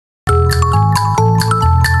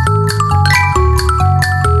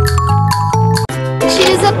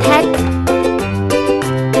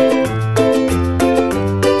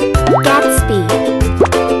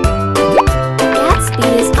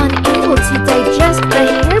The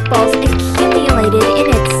hairballs accumulated in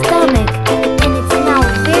its stomach, and it's now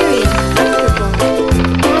very uncomfortable.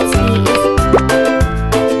 That's beautiful.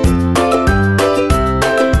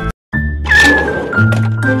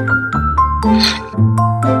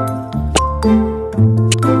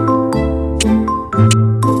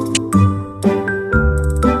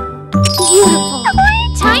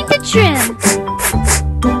 Time to trim.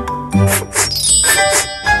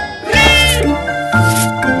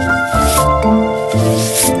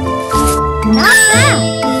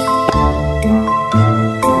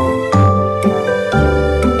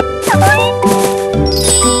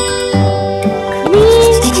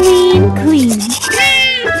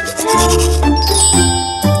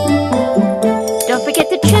 Don't forget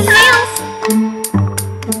to trim nails.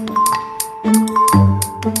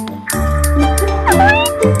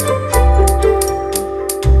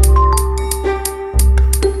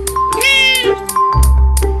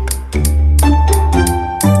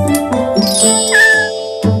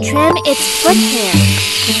 Trim its foot hair.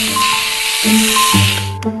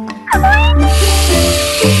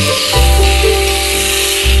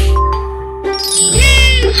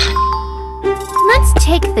 Let's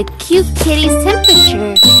take the cute kitty's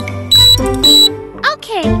temperature.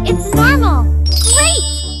 Okay, it's normal. Great!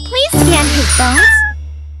 Please scan his bones.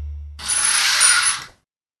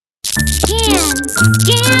 Scan,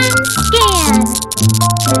 scan, scan.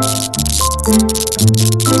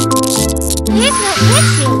 There's no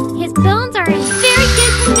issue. His bones are in very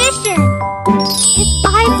good condition. His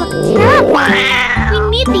eyes look terrible. We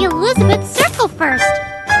need the Elizabeth circle first.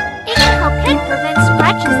 It can help him prevent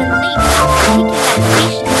scratches and leaks after taking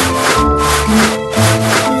medication.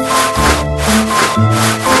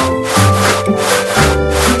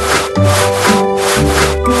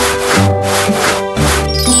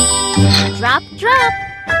 Drop, drop.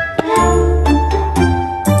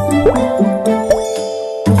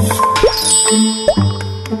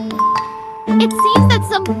 It seems that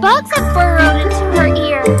some bugs have burrowed into her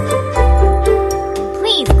ear.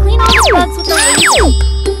 Please clean all the bugs with the laser.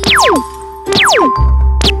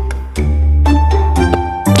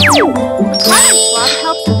 The cotton swab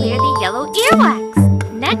helps clear the yellow earwax.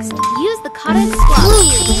 Next, use the cotton swab to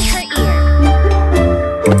clean her ear.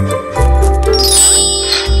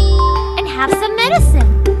 And have some medicine.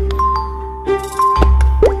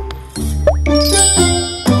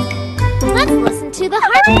 Let's listen to the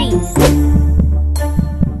heartbeats.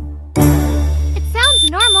 It sounds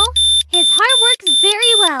normal. His heart works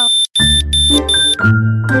very well.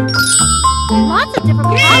 Lots of different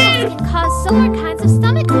problems can cause similar kinds of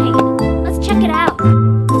stomach pain. Let's check it out.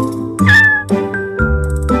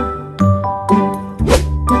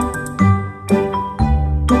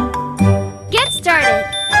 Get started.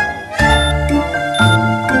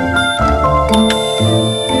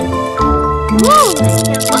 Whoa,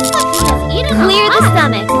 it looks like he has eaten a lot. Clear the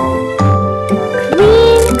stomach.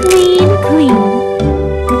 Clean, clean, clean.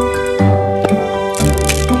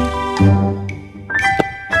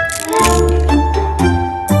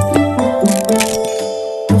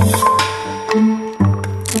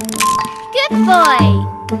 Good boy!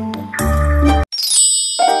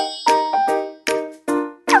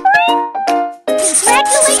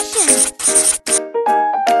 Congratulations!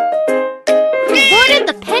 Rewarded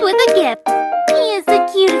the pet with a gift. He is the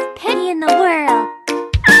cutest pet